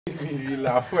You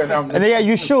laugh when I'm yeah,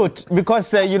 you should,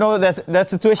 because you know the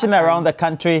situation around the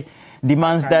country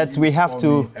demands that we have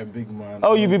to. A big man.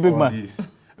 Oh, you be big man. These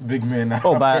big men.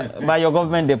 Oh, by your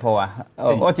government day power.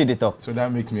 Oh, what did it talk? So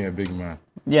that makes me a big man.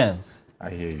 Yes.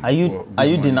 I hear you. Are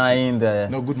you denying the?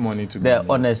 No, good morning to the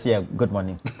honest. Yeah, good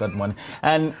morning. Good morning.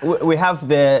 And we have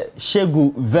the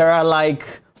Shegu Vera-like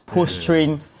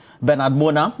posturing Bernard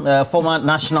Bona, former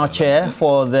national chair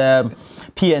for the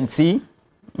PNC.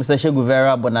 Mr. Shegu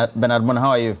Vera, Bernard Bona,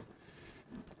 how are you?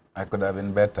 I could have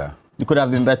been better. You could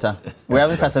have been better. We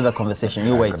haven't started the conversation.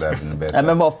 You wait. I could have been better. A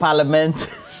member of parliament.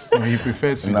 No, he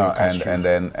prefers video and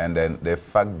then the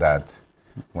fact that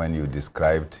when you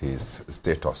described his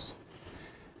status,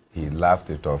 he laughed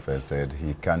it off and said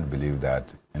he can't believe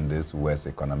that in this worst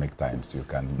economic times you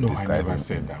can describe I never him.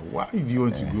 said that. Why do you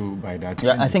want to go by that?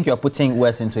 Yeah, I think you're putting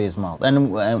words into his mouth.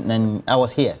 And I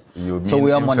was here. So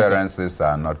we are inferences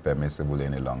are not permissible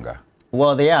any longer.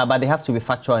 Well, they are, but they have to be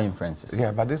factual inferences.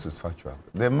 Yeah, but this is factual.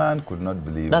 The man could not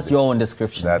believe that's your own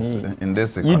description. That in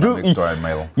this economic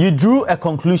turmoil, you drew a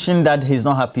conclusion that he's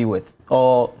not happy with,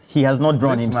 or he has not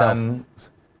drawn this himself. Man's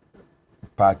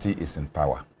party is in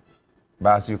power,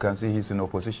 but as you can see, he's in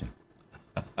opposition.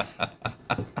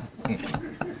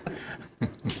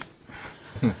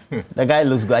 The guy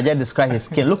looks good. I just described his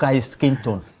skin. Look at his skin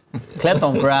tone.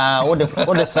 Clayton Gra, what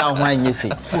the sound when you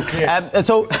see.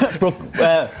 So,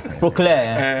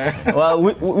 Proclair. Well,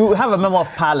 we have a member of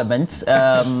parliament.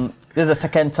 This is the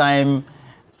second time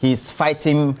he's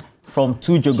fighting from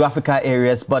two geographical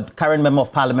areas, but current member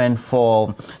of parliament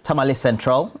for Tamale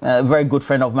Central. A very good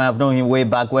friend of mine. I've known him way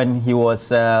back when he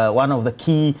was one of the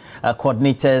key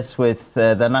coordinators with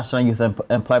the National Youth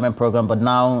Employment Program, but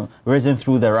now risen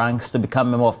through the ranks to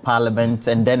become member of parliament,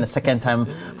 and then a second time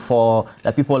for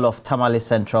the people of Tamale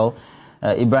Central,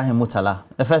 Ibrahim Mutala.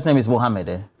 The first name is Mohammed.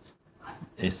 Eh?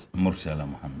 It's Murtala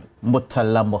Mohammed.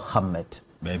 Mutala Mohammed.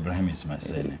 But Ibrahim is my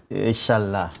surname.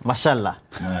 Inshallah. Mashallah.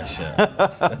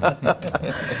 Mashallah.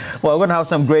 Well, we're going to have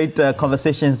some great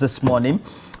conversations this morning.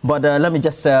 But let me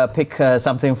just pick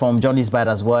something from Johnny's Bite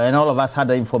as well. And all of us had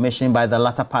the information by the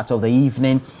latter part of the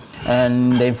evening.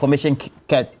 And the information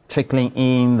kept trickling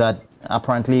in that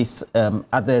apparently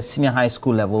at the senior high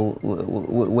school level,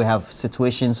 we have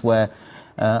situations where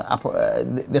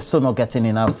they're still not getting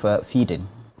enough feeding.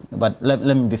 But let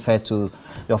me be fair to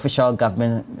the official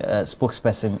government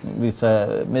spokesperson,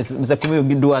 Mr.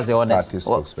 Kumi do as the honest. Party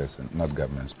spokesperson, not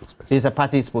government spokesperson. He's a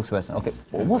party spokesperson. Okay,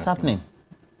 exactly. What's happening?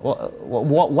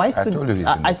 Why is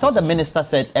I thought the minister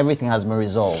said everything has been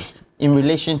resolved in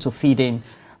relation to feeding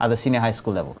at the senior high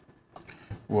school level.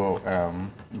 Well,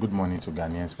 good morning to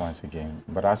Ghanaians once again.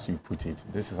 But as you put it,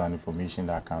 this is an information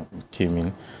that came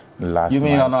in last night. You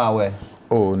mean you're not aware?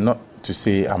 Oh, not to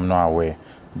say I'm not aware.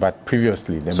 But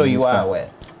previously, the minister... So you are aware?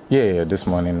 Yeah, this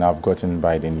morning I've gotten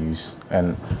by the news.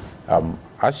 And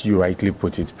as you rightly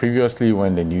put it, previously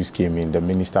when the news came in, the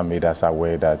minister made us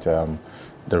aware that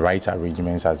the right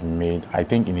arrangements has been made. I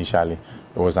think initially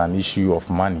it was an issue of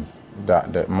money,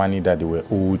 the money that they were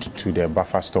owed to the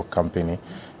buffer stock company,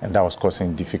 and that was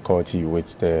causing difficulty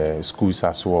with the schools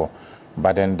as well.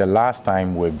 But then the last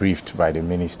time we were briefed by the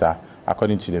minister,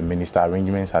 according to the minister,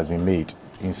 arrangements has been made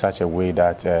in such a way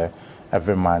that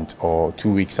every month or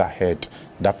 2 weeks ahead,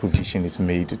 that provision is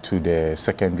made to the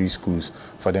secondary schools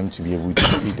for them to be able to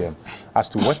feed them. As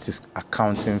to what is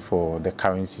accounting for the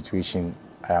current situation,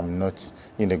 I am not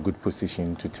in a good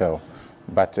position to tell.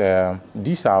 But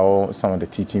these are all some of the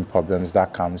teaching problems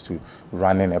that comes to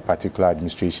running a particular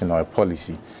administration or a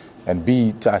policy. And be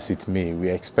it as it may, we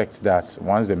expect that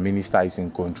once the minister is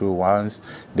in control, once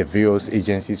the various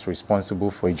agencies responsible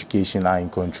for education are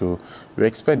in control, we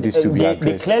expect this to be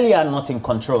addressed. They clearly are not in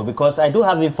control, because I do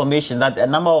have information that a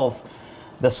number of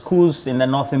the schools in the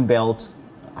Northern Belt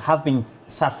have been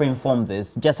suffering from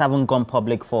this, just haven't gone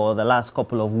public for the last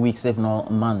couple of weeks, if not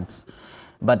months.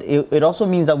 But it also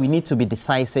means that we need to be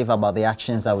decisive about the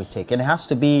actions that we take. And it has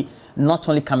to be not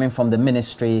only coming from the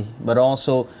ministry, but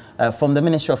also from the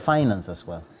Ministry of Finance as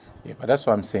well. Yeah, but that's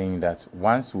what I'm saying, that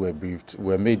once we're briefed,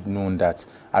 we're made known that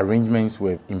arrangements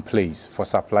were in place for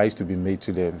supplies to be made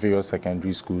to the various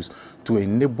secondary schools to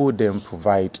enable them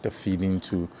provide the feeding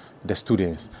to the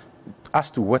students.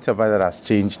 As to whatever that has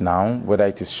changed now, whether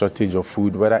it is shortage of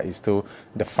food, whether it's still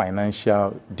the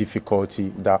financial difficulty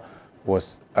that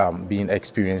was being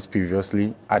experienced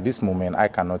previously, at this moment I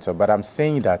cannot tell. But I'm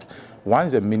saying that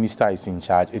once the minister is in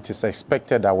charge, it is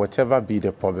expected that whatever be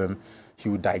the problem, he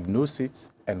will diagnose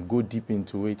it and go deep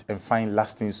into it and find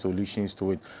lasting solutions to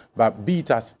it. But be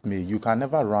it as it may, you can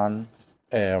never run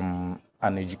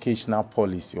an educational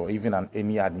policy or even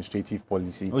any administrative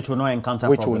policy which will not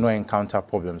encounter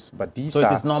problems. But these so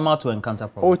it is normal to encounter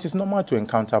problems. Oh, it is normal to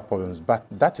encounter problems, but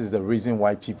that is the reason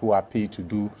why people are paid to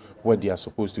do what they are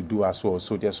supposed to do as well.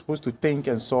 So they are supposed to think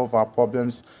and solve our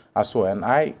problems as well. And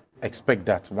I expect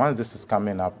that once this is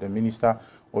coming up, the minister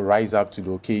will rise up to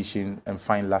the occasion and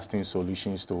find lasting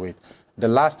solutions to it. The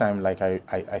last time, like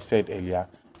I said earlier,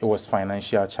 it was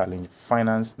financial challenge,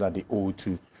 finance that they owe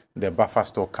to the buffer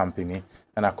stock company,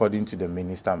 and according to the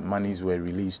minister, monies were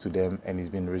released to them and it's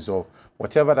been resolved.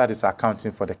 Whatever that is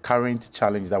accounting for the current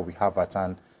challenge that we have at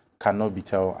hand cannot be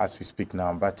told as we speak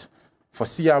now, but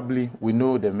foreseeably, we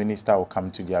know the minister will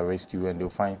come to their rescue and they'll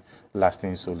find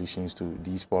lasting solutions to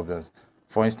these problems.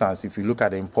 For instance, if you look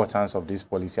at the importance of this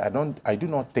policy, I do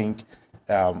not think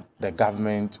the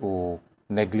government will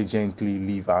negligently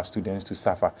leave our students to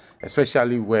suffer,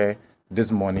 especially where this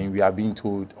morning we are being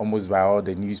told almost by all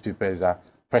the newspapers that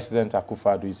President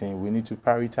Akufo-Addo is saying we need to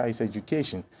prioritize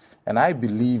education. And I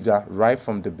believe that right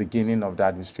from the beginning of the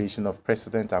administration of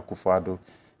President Akufo-Addo,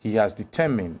 he has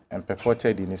determined and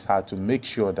purported in his heart to make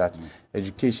sure that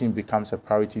education becomes a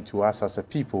priority to us as a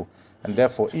people. And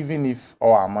therefore, even if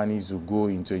all our monies will go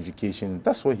into education,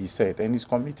 that's what he said. And he's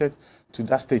committed to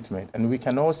that statement. And we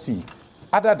can all see,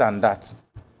 other than that,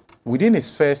 within his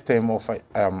first term of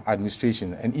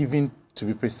administration, and even to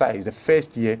be precise, the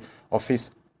first year of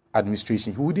his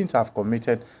administration, he wouldn't have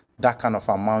committed that kind of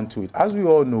amount to it. As we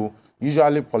all know,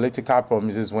 usually political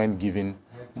promises when given,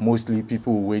 mostly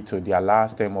people will wait till their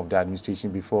last term of the administration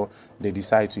before they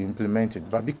decide to implement it.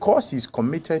 But because he's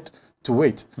committed to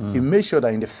it, he made sure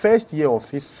that in the first year of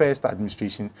his first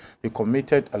administration, he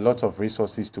committed a lot of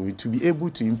resources to it to be able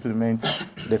to implement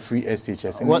the free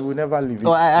SHS, and he will never leave it.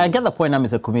 I get the point that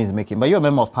Mr. Kumi is making, but you're a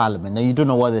member of parliament and you don't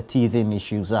know what the teething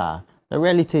issues are. The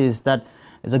reality is that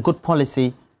it's a good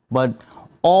policy, but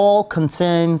all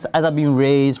concerns either being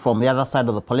raised from the other side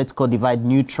of the political divide,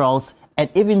 neutrals, and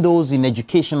even those in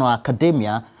education or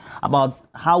academia, about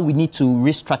how we need to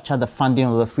restructure the funding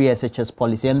of the free SHS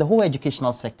policy, and the whole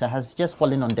educational sector has just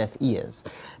fallen on deaf ears,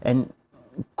 and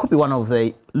could be one of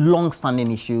the long-standing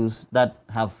issues that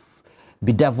have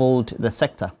bedeviled the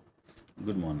sector.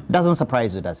 Good morning. Doesn't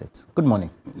surprise you, does it? Good morning.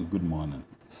 Good morning.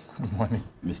 Good morning.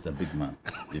 Mr. Big Man,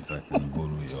 if I can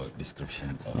borrow your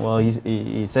description. Well,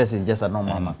 he says he's just a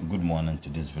normal man. Good morning to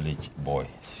this village boy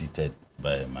seated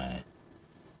by my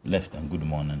left, and good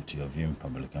morning to your viewing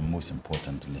public, and most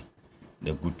importantly,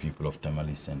 the good people of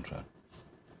Tamale Central.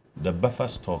 The buffer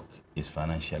stock is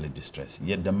financially distressed,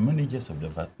 yet the managers of the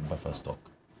buffer stock,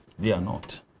 they are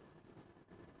not.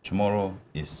 Tomorrow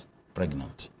is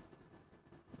pregnant.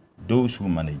 Those who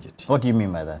manage it. What do you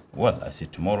mean by that? Well, I say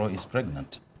tomorrow is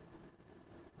pregnant.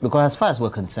 Because as far as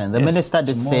we're concerned, the minister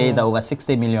did say that over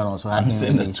 60 million also had been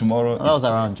saying released. that tomorrow that was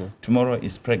around you. Tomorrow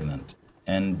is pregnant,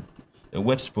 and a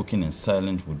word spoken in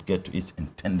silence would get to its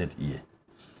intended ear.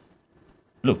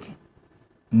 Look,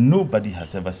 nobody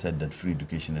has ever said that free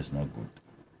education is not good.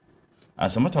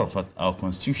 As a matter of fact, our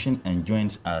constitution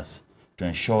enjoins us to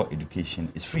ensure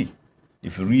education is free.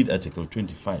 If you read Article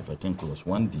 25, I think it was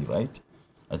 1D, right?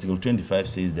 Article 25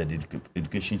 says that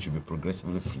education should be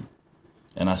progressively free.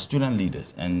 And as student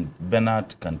leaders, and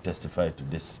Bernard can testify to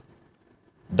this,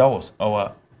 that was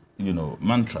our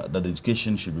mantra, that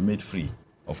education should be made free.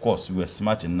 Of course, we were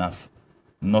smart enough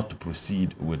not to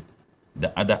proceed with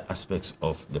the other aspects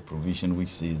of the provision, which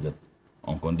says that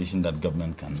on condition that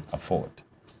government can afford.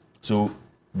 So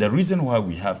the reason why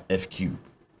we have FQ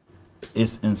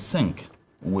is in sync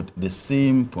with the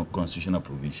same constitutional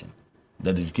provision,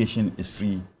 that education is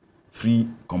free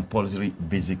compulsory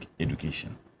basic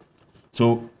education.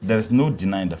 So there is no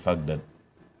denying the fact that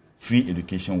free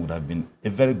education would have been a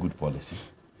very good policy.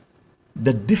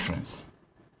 The difference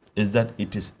is that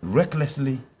it is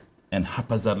recklessly and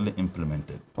haphazardly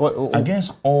implemented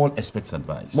against all experts'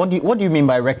 advice. What do you mean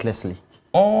by recklessly?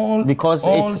 Because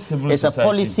it's a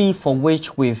policy for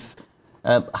which we've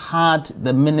had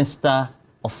the Minister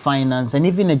of Finance and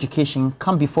even Education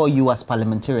come before you as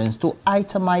parliamentarians to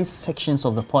itemize sections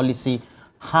of the policy,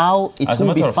 how it will be funded. As a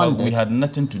matter of fact, we had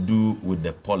nothing to do with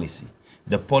the policy.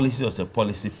 The policy was a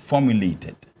policy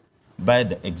formulated by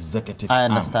the executive I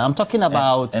understand. I'm talking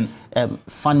about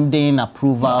funding,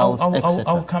 approvals, etc.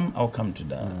 I'll come to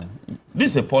that.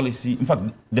 This is a policy. In fact,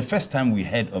 the first time we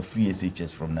heard of free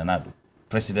SHS from Nanado,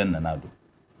 President Nanado,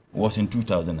 was in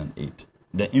 2008.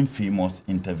 The infamous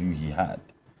interview he had,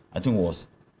 I think it was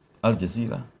Al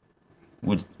Jazeera,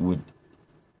 with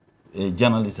a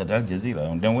journalist at Al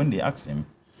Jazeera. And then when they asked him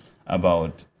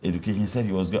about education, he said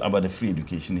he was about the free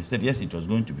education. He said yes, it was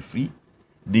going to be free.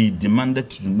 They demanded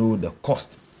to know the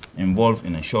cost involved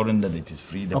in ensuring that it is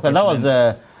free. The okay, that was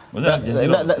that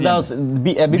was a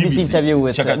BBC interview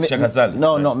with Shaka Zali.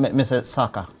 No, right? No, Mr.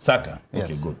 Saka. Saka. Yes.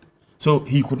 Okay, good. So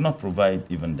he could not provide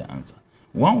even the answer.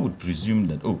 One would presume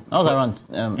that that was around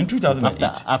in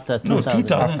 2008. After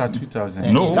 2000. After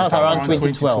 2000. No, that was around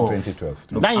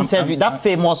 2012. That interview, that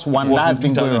famous one that has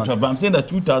been going on. But I'm saying that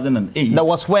 2008. That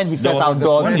was when he first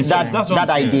outdoors that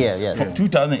idea. Yes. From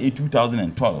 2008,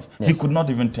 2012, yes. He could not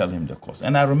even tell him the cost.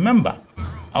 And I remember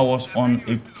I was on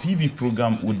a TV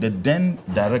program with the then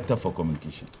Director for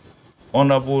Communication,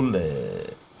 Honorable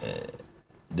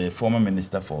the former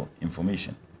Minister for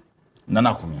Information,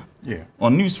 Nana Kumia,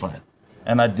 on Newsfile.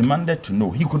 And I demanded to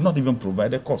know. He could not even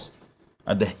provide a cost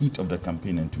at the heat of the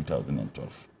campaign in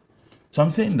 2012. So I'm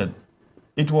saying that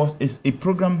it was a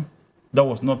program that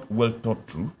was not well thought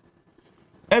through.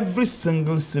 Every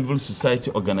single civil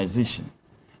society organization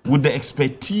with the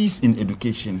expertise in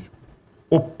education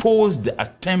opposed the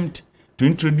attempt to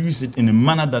introduce it in a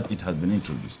manner that it has been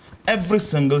introduced. Every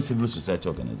single civil society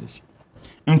organization,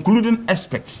 including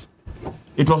experts.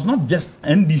 It was not just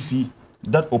NDC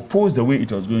that opposed the way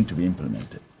it was going to be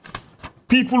implemented.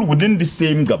 People within the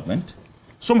same government,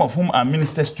 some of whom are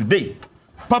ministers today,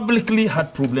 publicly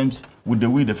had problems with the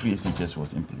way the free SHS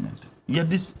was implemented. Yet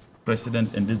this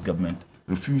president and this government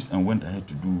refused and went ahead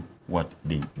to do what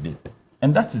they did.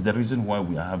 And that is the reason why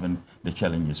we are having the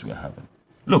challenges we are having.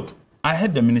 Look, I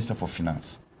heard the Minister for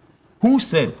Finance, who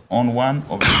said on one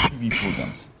of the TV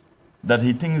programs that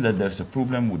he thinks that there's a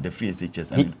problem with the free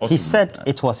SHS. And he said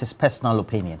it was his personal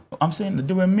opinion. I'm saying that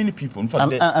there were many people. In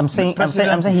fact, I'm saying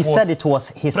he said it was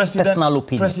his personal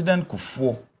opinion. President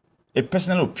Kufuor, a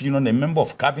personal opinion, a member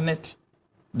of cabinet.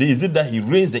 Is it that he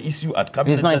raised the issue at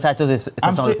cabinet? He's not entitled to his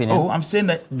personal opinion. Oh, I'm saying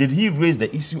that did he raise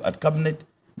the issue at cabinet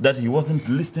that he wasn't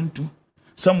listened to?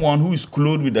 Someone who is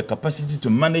clothed with the capacity to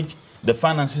manage the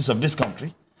finances of this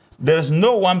country. There is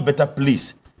no one better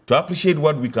place to appreciate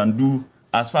what we can do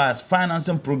as far as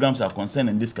financing programs are concerned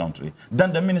in this country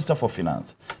than the Minister for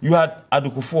Finance. You had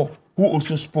Adukufo, who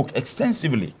also spoke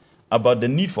extensively about the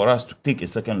need for us to take a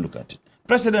second look at it.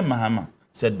 President Mahama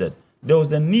said that there was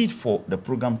the need for the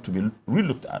program to be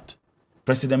re-looked at.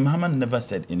 President Mahama never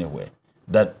said anywhere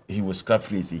that he would scrap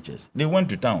free SHS. They went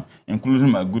to town,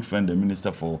 including my good friend, the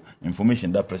Minister for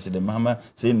Information, that President Mahama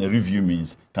saying a review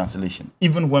means cancellation.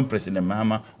 Even when President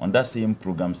Mahama on that same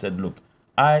program said, look,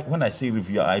 when I say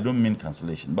review, I don't mean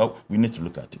cancellation, but we need to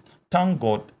look at it. Thank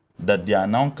God that they are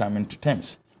now coming to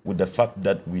terms with the fact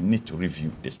that we need to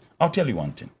review this. I'll tell you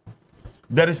one thing.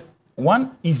 There is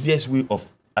one easiest way of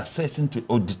assessing to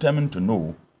or determine to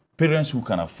know parents who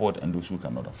can afford and those who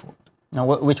cannot afford. Now,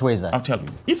 which way is that? I'll tell you.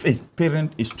 If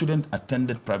a student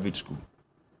attended private school,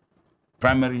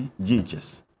 primary,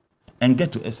 GHS, and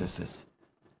get to SSS,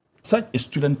 such a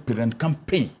student parent can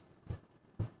pay.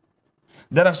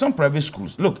 There are some private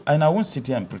schools. Look, and I won't sit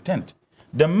here and pretend.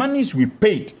 The monies we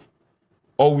paid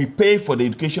or we pay for the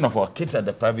education of our kids at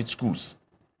the private schools,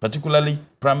 particularly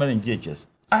primary and GHS,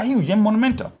 are huge and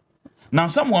monumental. Now,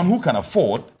 someone who can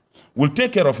afford will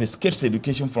take care of his kids'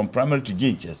 education from primary to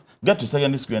GHS, get to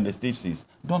secondary school, and the state says,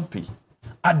 don't pay.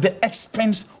 At the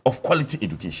expense of quality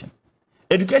education.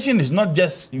 Education is not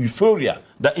just euphoria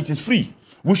that it is free.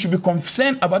 We should be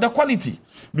concerned about the quality.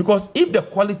 Because if the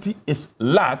quality is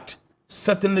lacked,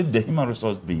 certainly the human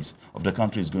resource base of the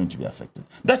country is going to be affected.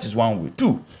 That is one way.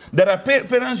 Two, there are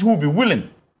parents who will be willing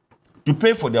to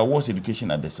pay for their worst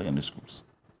education at the secondary schools.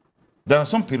 There are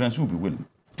some parents who will be willing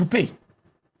to pay.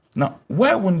 Now,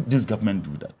 why won't this government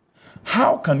do that?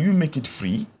 How can you make it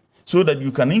free so that you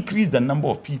can increase the number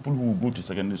of people who will go to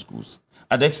secondary schools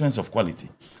at the expense of quality?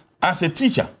 As a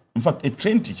teacher, in fact, a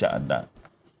trained teacher at that,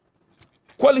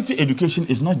 quality education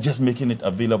is not just making it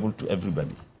available to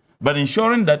everybody, but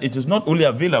ensuring that it is not only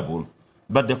available,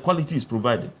 but the quality is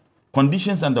provided.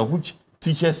 Conditions under which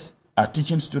teachers are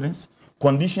teaching students,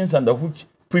 conditions under which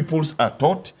pupils are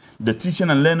taught, the teaching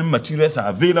and learning materials are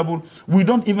available. We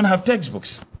don't even have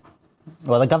textbooks.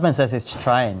 Well, the government says it's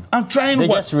trying. I'm trying. They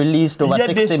just released over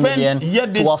 60 million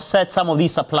to offset some of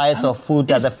these supplies of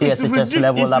food at the free SHS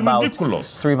level about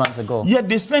ridiculous. 3 months ago. Yet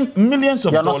they spent millions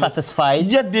of dollars. You're not satisfied?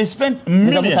 Yet they spent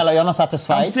millions. Mr. Mutala, you're not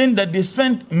satisfied? I'm saying that they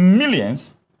spent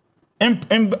millions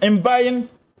in buying,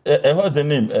 what's the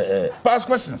name, past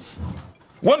questions.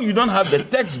 When you don't have the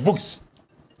textbooks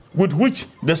with which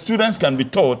the students can be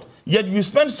taught, yet you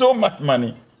spend so much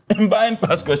money in buying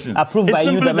past questions. Approved by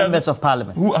you, the members of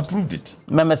parliament. Who approved it?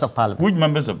 Members of parliament. Which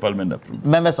members of parliament approved?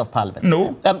 Members of parliament.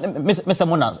 No. Mr.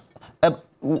 Munas,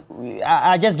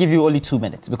 I just give you only 2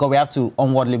 minutes because we have to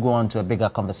onwardly go on to a bigger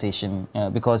conversation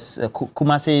because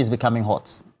Kumasi is becoming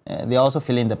hot. They're also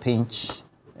feeling the pinch.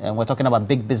 And we're talking about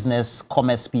big business,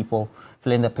 commerce people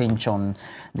feeling the pinch on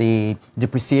the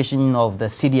depreciation of the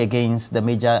cedi against the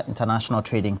major international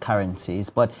trading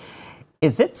currencies. But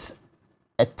is it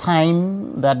a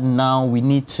time that now we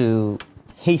need to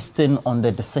hasten on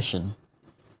the decision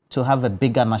to have a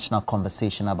bigger national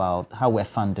conversation about how we're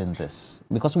funding this?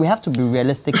 Because we have to be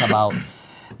realistic about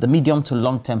the medium to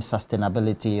long-term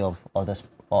sustainability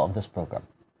of this program.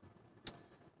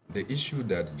 The issue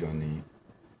that Johnny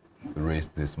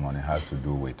raised this morning has to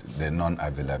do with the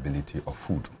non-availability of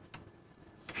food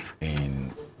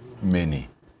in many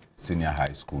senior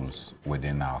high schools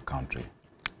within our country.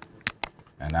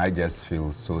 And I just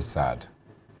feel so sad,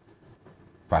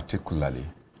 particularly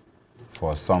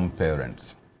for some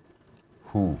parents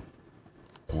who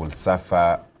will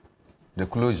suffer the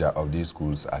closure of these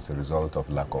schools as a result of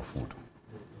lack of food.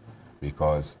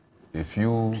 Because if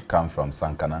you come from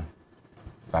Sankana,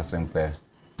 Pasingpe,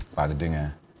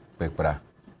 Pagdinge, Pekpra,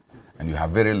 and you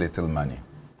have very little money,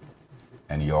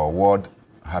 and your ward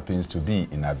happens to be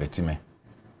in Avetime,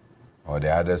 or the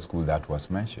other school that was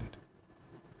mentioned,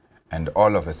 and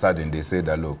all of a sudden they say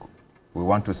that, look, we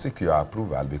want to seek your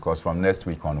approval because from next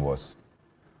week onwards,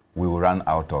 we will run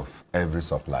out of every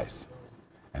supplies.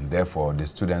 And therefore, the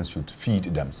students should feed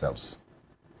themselves.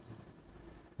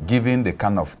 Given the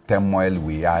kind of turmoil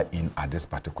we are in at this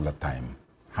particular time,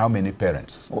 how many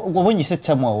parents? When you say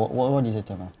turmoil, what do you say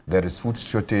turmoil? There is food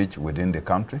shortage within the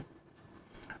country.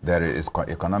 There is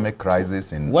economic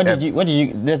crisis in...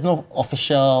 There's no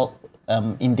official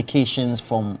indications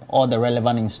from all the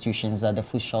relevant institutions that the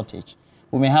food shortage.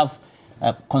 We may have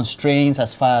constraints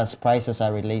as far as prices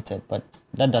are related, but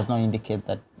that does not indicate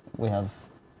that we have...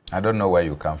 I don't know where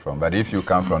you come from, but if you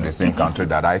come from the same country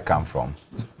that I come from,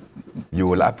 you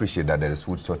will appreciate that there is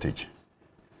food shortage.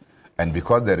 And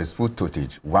because there is food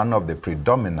shortage, one of the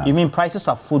predominant... You mean prices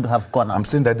of food have gone up? I'm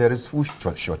saying that there is food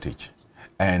shortage.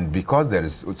 And because there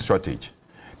is shortage,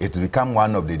 it's become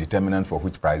one of the determinants for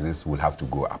which prices will have to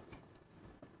go up.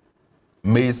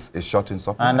 Maize is short in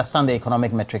supply. I understand the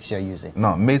economic metrics you're using.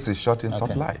 No, maize is short in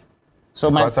supply. So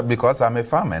because I'm a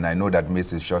farmer and I know that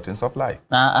maize is short in supply.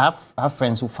 I have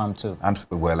friends who farm too. And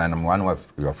I'm one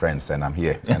of your friends and I'm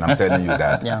here and I'm telling you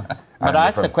that. Yeah. But I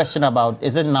asked a question about,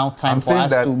 is it now time for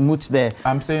us to move there?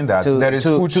 I'm saying that there is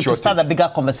food shortage. To start a bigger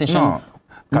conversation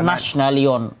nationally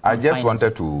on I just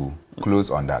wanted to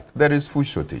close on that. There is food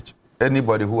shortage.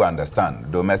 Anybody who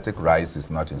understands domestic rice is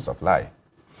not in supply.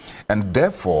 And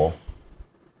therefore,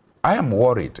 I am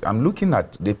worried. I'm looking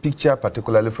at the picture,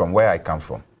 particularly from where I come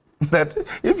from, that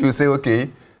if you say, okay,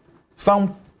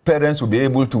 some parents will be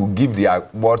able to give their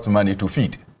wards money to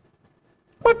feed.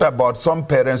 What about some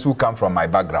parents who come from my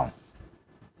background?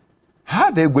 How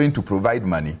are they going to provide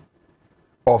money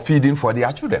or feeding for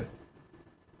their children?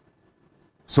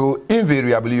 So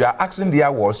invariably, you are asking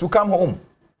their wards to come home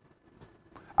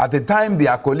at the time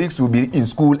their colleagues will be in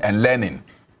school and learning.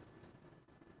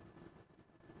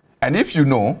 And if you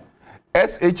know,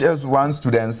 SHS 1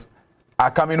 students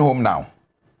are coming home now.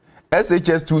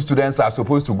 SHS 2 students are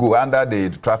supposed to go under the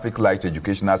traffic light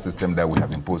educational system that we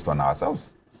have imposed on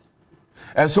ourselves.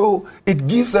 And so it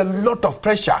gives a lot of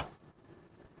pressure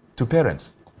to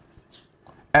parents.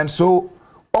 And so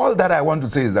all that I want to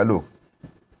say is that, look,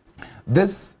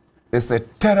 this is a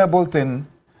terrible thing.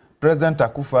 President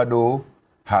Akufo-Addo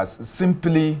has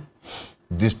simply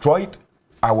destroyed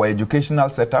our educational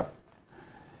setup.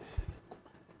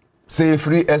 Say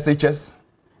free SHS,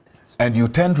 and you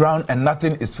turn around and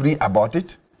nothing is free about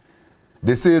it.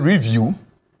 They say review,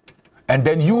 and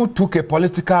then you took a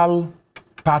political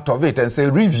part of it and say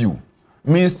review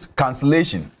means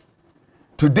cancellation.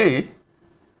 Today,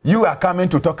 you are coming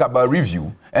to talk about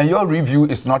review, and your review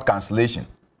is not cancellation.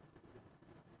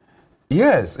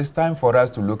 Yes, it's time for us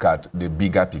to look at the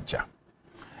bigger picture.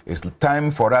 It's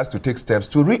time for us to take steps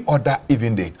to reorder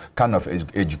even the kind of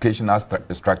educational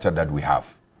structure that we have.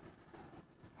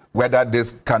 Whether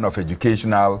this kind of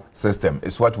educational system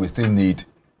is what we still need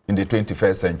in the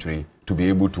 21st century to be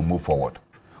able to move forward.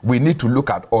 We need to look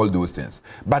at all those things.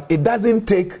 But it doesn't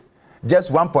take just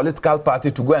one political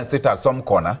party to go and sit at some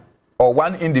corner or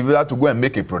one individual to go and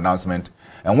make a pronouncement.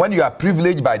 And when you are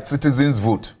privileged by citizens'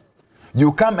 vote,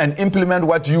 you come and implement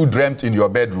what you dreamt in your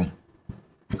bedroom.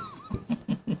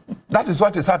 That is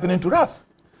what is happening to us.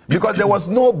 Because there was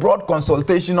no broad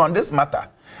consultation on this matter.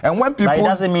 And when people... But it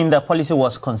doesn't mean the policy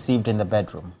was conceived in the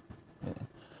bedroom.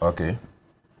 Okay.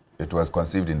 It was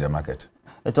conceived in the market.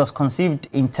 It was conceived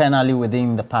internally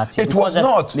within the party. It was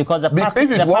not. Because the party... If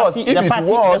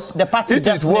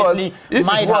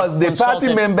the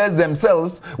party members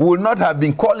themselves would not have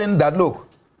been calling that, look,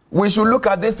 we should look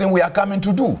at this thing we are coming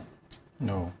to do.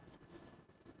 No.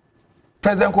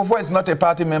 President Kufuor is not a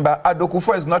party member. Ado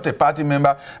Kufuor is not a party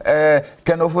member.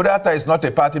 Ken Ofori-Atta is not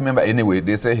a party member. Anyway,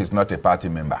 they say he's not a party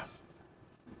member.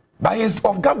 But he's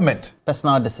of government.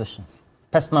 Personal decisions.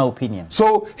 Personal opinion.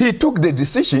 So he took the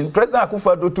decision, President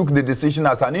Akufo-Addo took the decision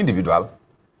as an individual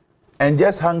and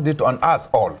just hanged it on us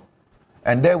all.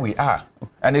 And there we are.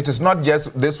 And it is not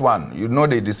just this one. You know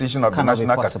the decision of the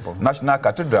National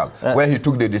Cathedral, where he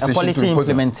took the decision policy to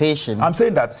implementation. I'm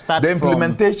saying that the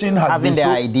implementation has having been the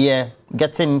idea,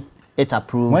 getting it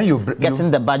approved,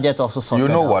 getting the budget also sorted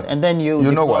out, and then you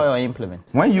deploy or implement.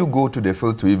 When you go to the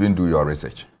field to even do your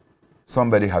research,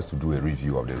 somebody has to do a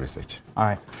review of the research. All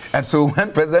right. And so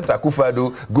when President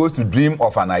Akufo-Addo goes to dream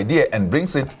of an idea and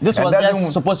brings it... This was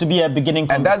just supposed to be a beginning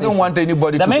conversation. And doesn't want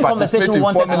anybody to participate in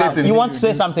formulating... You want to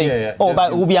say something? Yeah. Oh,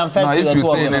 but it will be unfair to the two of them. If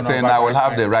you say anything, I will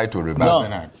have the right to rebut.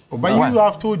 No. But you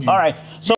have told you. All right. So